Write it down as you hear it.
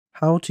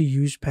How to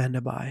use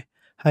Pandabuy.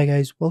 Hi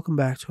guys, welcome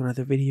back to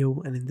another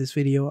video, and in this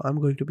video I'm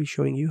going to be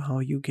showing you how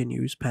you can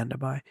use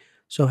Pandabuy.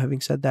 So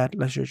having said that,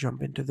 let's just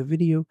jump into the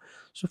video.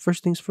 So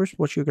first things first,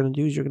 what you're going to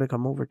do is you're going to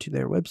come over to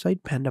their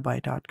website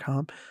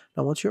pandabuy.com.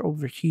 Now once you're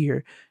over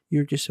here,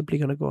 you're just simply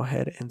going to go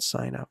ahead and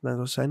sign up. Now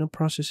the sign up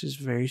process is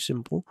very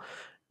simple.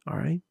 All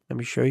right, let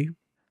me show you.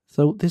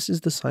 So this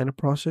is the sign up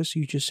process.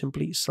 You just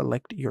simply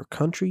select your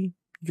country,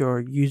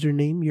 your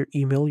username, your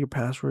email, your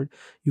password.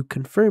 You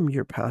confirm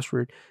your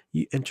password.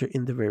 You enter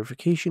in the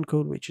verification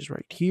code, which is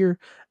right here.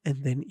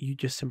 And then you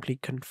just simply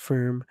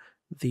confirm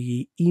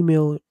the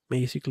email,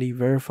 basically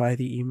verify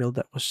the email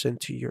that was sent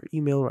to your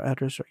email or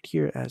address right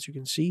here. As you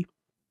can see,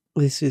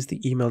 this is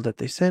the email that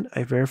they sent.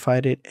 I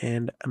verified it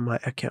and my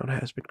account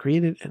has been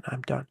created and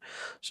I'm done.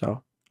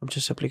 So I'm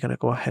just simply going to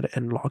go ahead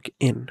and log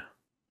in.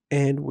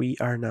 And we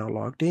are now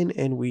logged in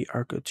and we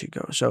are good to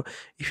go. So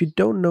if you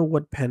don't know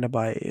what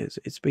Pandabuy is,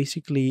 it's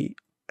basically,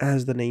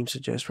 as the name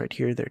suggests right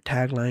here, their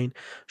tagline: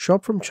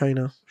 shop from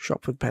China,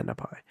 shop with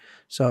Pandabuy.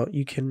 So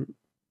you can,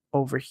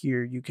 over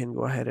here, you can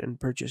go ahead and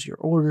purchase your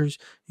orders.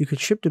 You can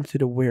ship them to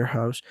the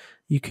warehouse.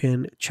 You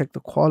can check the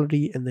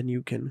quality and then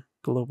you can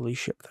globally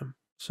ship them.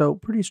 So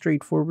pretty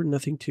straightforward,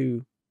 nothing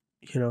too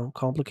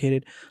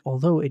complicated,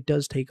 although it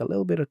does take a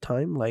little bit of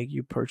time. Like,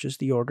 you purchase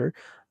the order,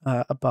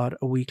 about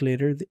a week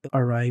later they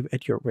arrive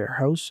at your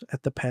warehouse,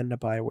 at the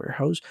Pandabuy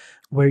warehouse,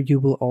 where you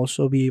will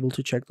also be able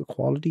to check the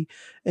quality.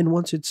 And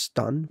once it's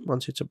done,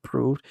 once it's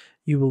approved,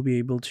 you will be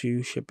able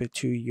to ship it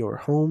to your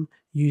home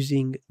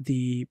using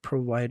the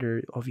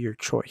provider of your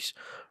choice,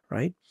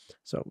 right?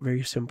 So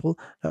very simple.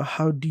 Now,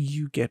 how do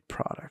you get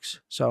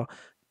products? So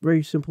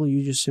very simple.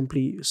 You just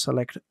simply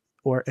select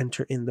or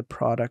enter in the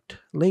product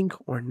link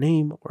or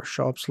name or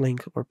shops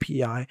link or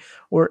PI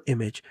or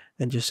image,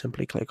 and just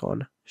simply click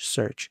on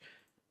search.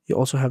 You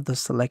also have the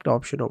select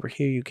option over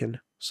here. You can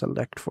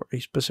select for a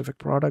specific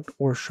product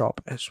or shop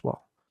as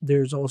well.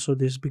 There's also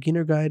this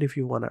beginner guide if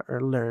you want to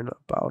learn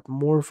about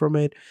more from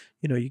it.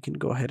 You can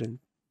go ahead and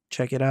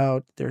check it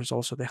out. There's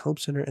also the help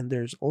center, and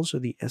there's also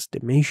the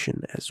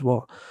estimation as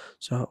well.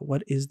 So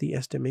what is the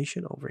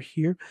estimation over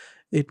here?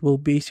 It will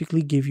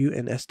basically give you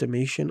an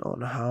estimation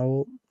on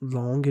how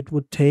long it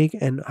would take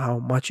and how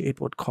much it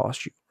would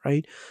cost you,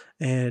 right?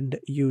 And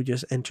you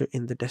just enter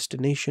in the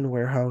destination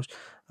warehouse,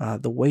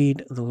 the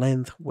weight, the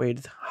length,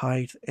 width,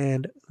 height,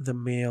 and the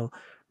mail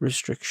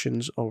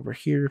restrictions over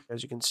here.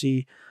 As you can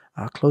see,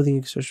 clothing,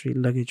 accessory,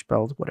 luggage,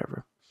 belt,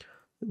 whatever.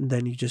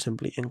 Then you just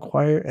simply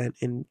inquire,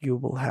 and you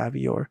will have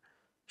your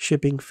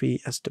shipping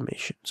fee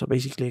estimation. So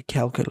basically a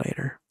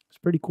calculator. It's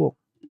pretty cool.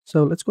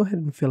 So let's go ahead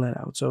and fill it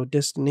out. So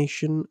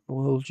destination,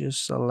 we'll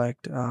just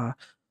select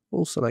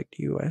we'll select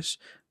US,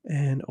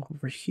 and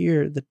over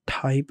here the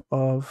type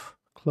of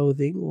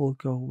clothing, we'll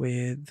go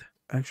with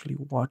actually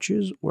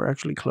watches or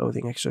actually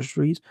clothing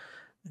accessories,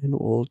 and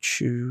we'll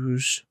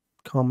choose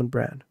common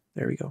brand.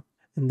 There we go.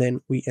 And then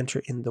we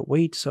enter in the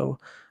weight. So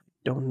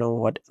don't know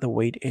what the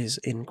weight is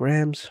in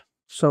grams.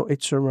 So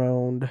it's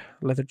around,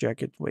 leather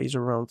jacket weighs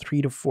around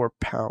 3 to 4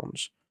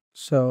 pounds.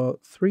 So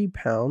 3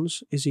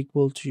 pounds is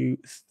equal to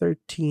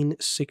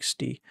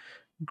 1360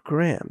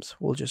 grams.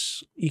 We'll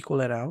just equal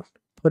it out,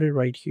 put it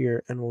right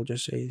here, and we'll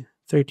just say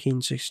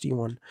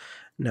 1361.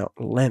 Now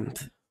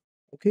length.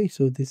 Okay,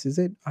 so this is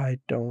it. I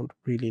don't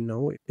really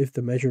know if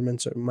the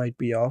measurements might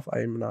be off.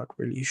 I'm not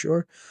really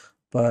sure,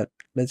 but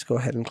let's go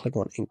ahead and click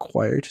on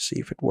inquire to see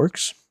if it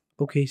works.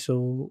 Okay,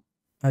 so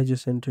I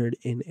just entered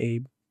in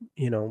a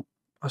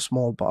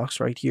small box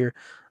right here,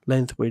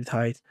 length, width,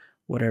 height,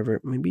 whatever.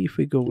 Maybe if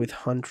we go with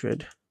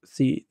 100,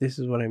 see, this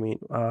is what I mean.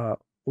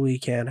 We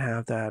can't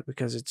have that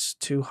because it's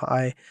too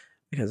high,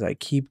 because I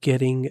keep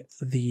getting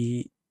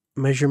the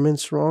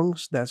measurements wrong.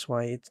 So that's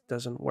why it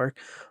doesn't work.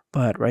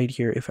 But right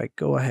here, if I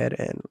go ahead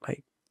and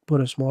like put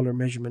a smaller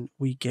measurement,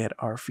 we get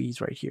our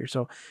fees right here.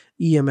 So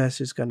EMS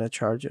is gonna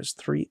charge us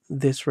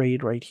this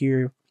rate right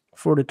here,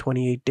 4 to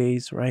 28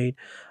 days, right?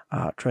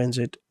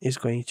 Transit is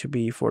going to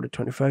be 4 to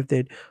 25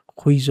 days.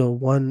 Huizo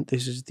 1,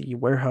 this is the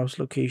warehouse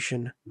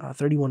location,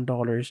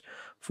 $31,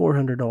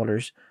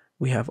 $400.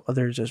 We have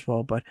others as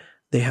well, but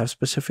they have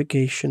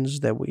specifications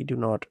that we do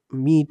not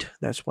meet.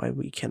 That's why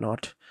we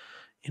cannot,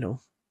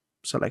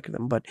 select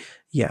them. But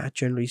yeah,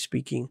 generally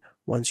speaking,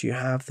 once you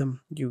have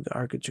them, you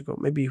are good to go.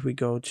 Maybe if we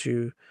go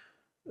to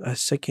a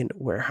second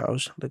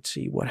warehouse, let's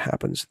see what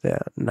happens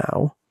there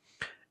now.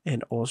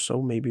 And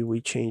also maybe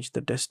we change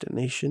the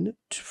destination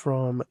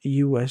from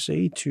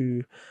USA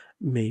to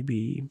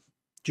maybe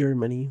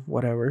Germany,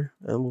 whatever,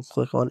 and we'll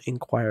click on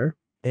inquire.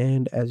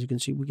 And as you can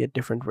see, we get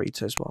different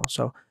rates as well.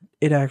 So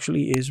it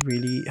actually is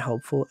really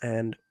helpful,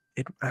 and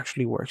it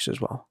actually works as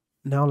well.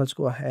 Now let's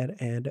go ahead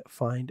and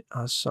find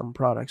us some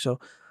products. So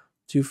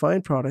to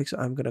find products,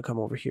 I'm going to come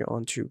over here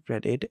onto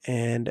Reddit,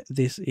 and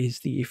this is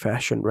the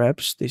fashion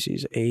reps. This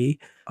is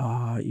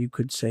you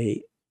could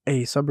say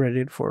a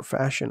subreddit for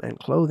fashion and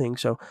clothing.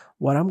 So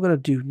what I'm going to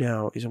do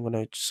now is I'm going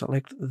to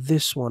select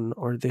this one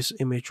or this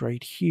image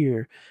right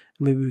here.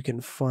 Maybe we can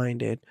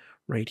find it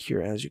right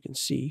here. As you can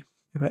see,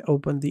 if I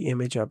open the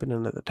image up in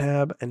another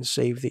tab and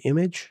save the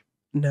image,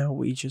 now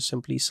we just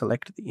simply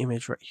select the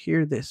image right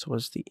here. This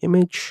was the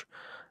image.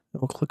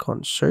 We'll click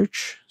on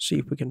search, see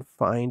if we can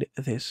find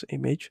this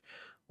image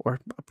or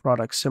a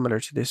product similar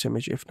to this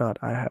image. If not,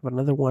 I have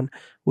another one.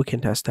 We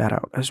can test that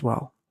out as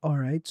well. All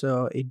right,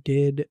 so it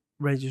did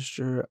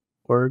register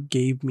or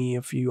gave me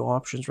a few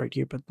options right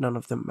here, but none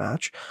of them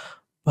match.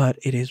 But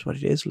it is what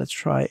it is. Let's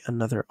try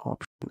another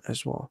option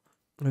as well.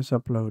 Let's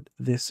upload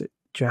this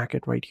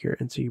jacket right here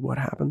and see what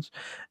happens.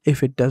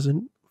 If it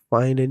doesn't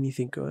find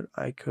anything good,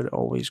 I could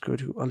always go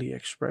to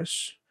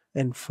AliExpress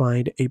and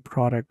find a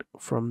product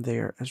from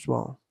there as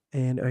well.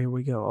 And here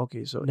we go.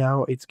 Okay, so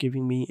now it's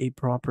giving me a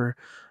proper,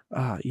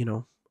 you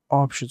know,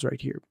 options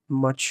right here.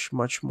 Much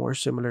more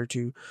similar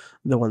to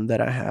the one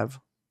that I have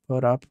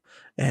put up.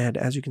 And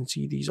as you can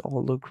see, these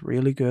all look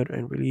really good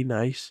and really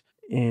nice.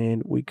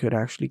 And we could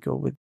actually go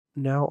with,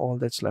 now all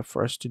that's left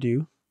for us to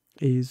do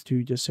is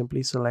to just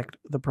simply select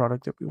the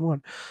product that we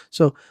want.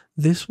 So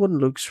this one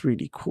looks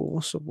really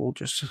cool. So we'll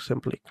just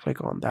simply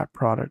click on that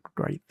product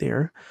right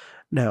there.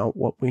 Now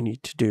what we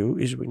need to do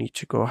is we need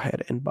to go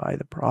ahead and buy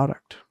the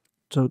product.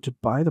 So to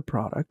buy the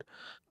product,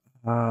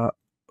 uh,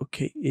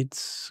 okay,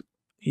 it's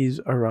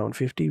is around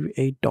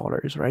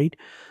 $58, right?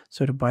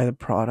 So to buy the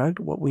product,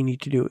 what we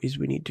need to do is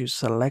we need to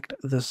select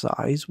the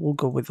size. We'll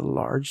go with a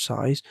large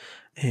size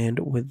and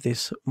with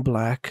this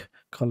black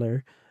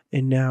color.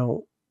 And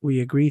now we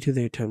agree to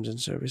their terms and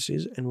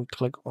services and we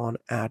click on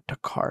add to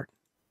cart.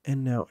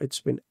 And now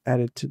it's been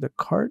added to the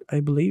cart,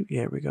 I believe.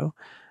 Here we go.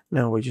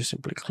 Now we just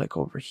simply click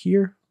over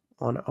here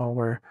on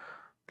our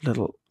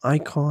little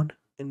icon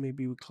and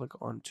maybe we click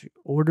on to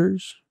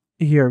orders.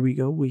 Here we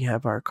go. We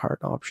have our cart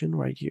option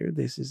right here.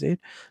 This is it.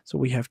 So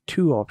we have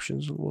two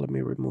options. Let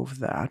me remove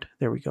that.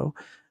 There we go.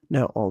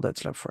 Now all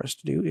that's left for us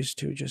to do is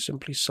to just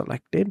simply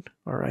select it.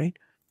 All right.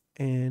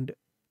 And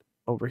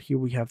over here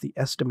we have the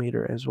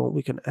estimator as well.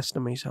 We can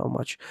estimate how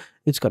much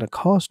it's going to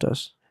cost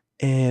us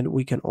and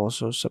we can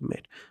also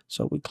submit.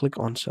 So we click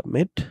on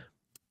submit.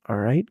 All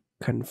right.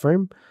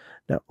 Confirm.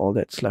 Now all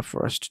that's left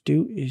for us to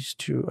do is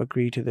to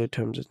agree to the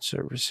terms and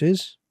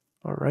services.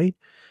 All right.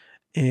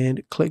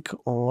 And click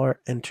or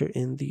enter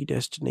in the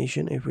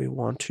destination if we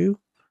want to.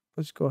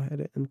 Let's go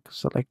ahead and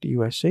select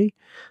USA.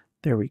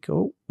 There we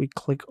go. We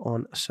click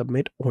on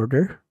submit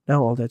order.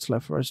 Now all that's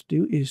left for us to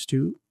do is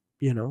to,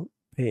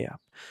 pay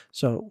up.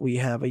 So we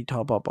have a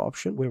top up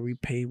option where we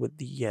pay with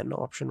the yen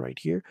option right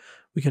here.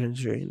 We can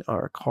enter in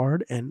our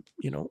card and,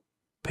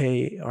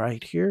 pay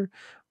right here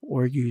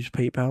or use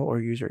PayPal or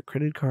use our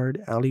credit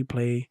card,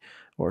 Alipay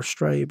or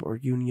Stripe or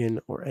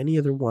Union or any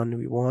other one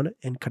we want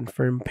and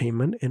confirm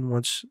payment. And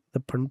once the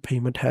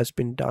payment has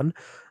been done,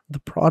 the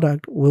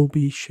product will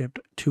be shipped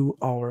to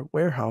our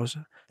warehouse.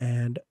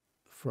 And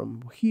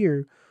from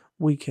here,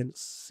 we can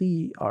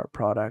see our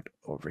product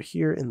over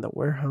here in the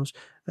warehouse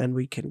and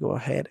we can go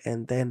ahead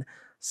and then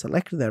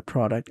select that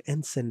product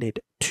and send it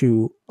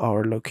to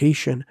our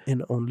location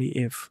and only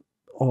if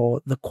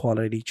all the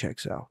quality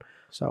checks out.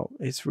 So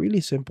it's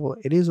really simple.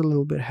 It is a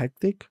little bit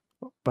hectic,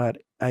 but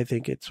I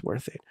think it's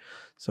worth it.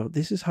 So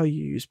this is how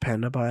you use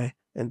Pandabuy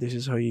and this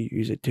is how you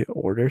use it to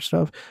order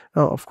stuff.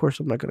 Now, of course,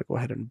 I'm not going to go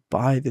ahead and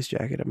buy this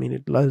jacket. I mean,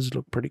 it does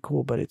look pretty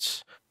cool, but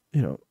it's,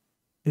 it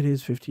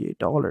is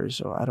 $58,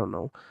 so I don't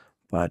know.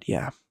 But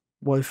yeah,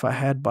 well, if I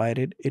had bought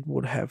it, it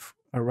would have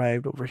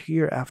arrived over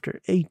here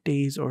after 8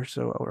 days or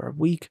so or a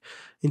week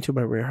into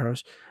my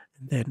warehouse.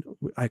 And then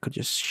I could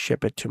just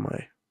ship it to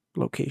my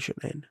location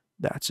and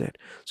that's it.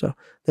 So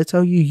that's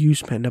how you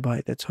use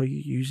Pandabuy. That's how you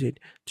use it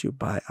to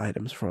buy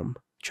items from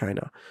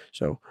China.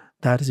 So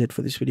that is it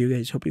for this video,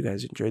 guys. Hope you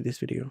guys enjoyed this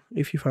video.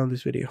 If you found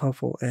this video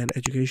helpful and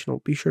educational,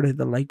 be sure to hit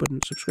the like button,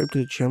 subscribe to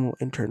the channel,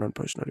 and turn on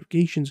post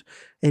notifications.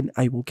 And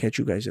I will catch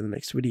you guys in the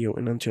next video.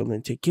 And until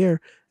then, take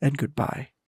care and goodbye.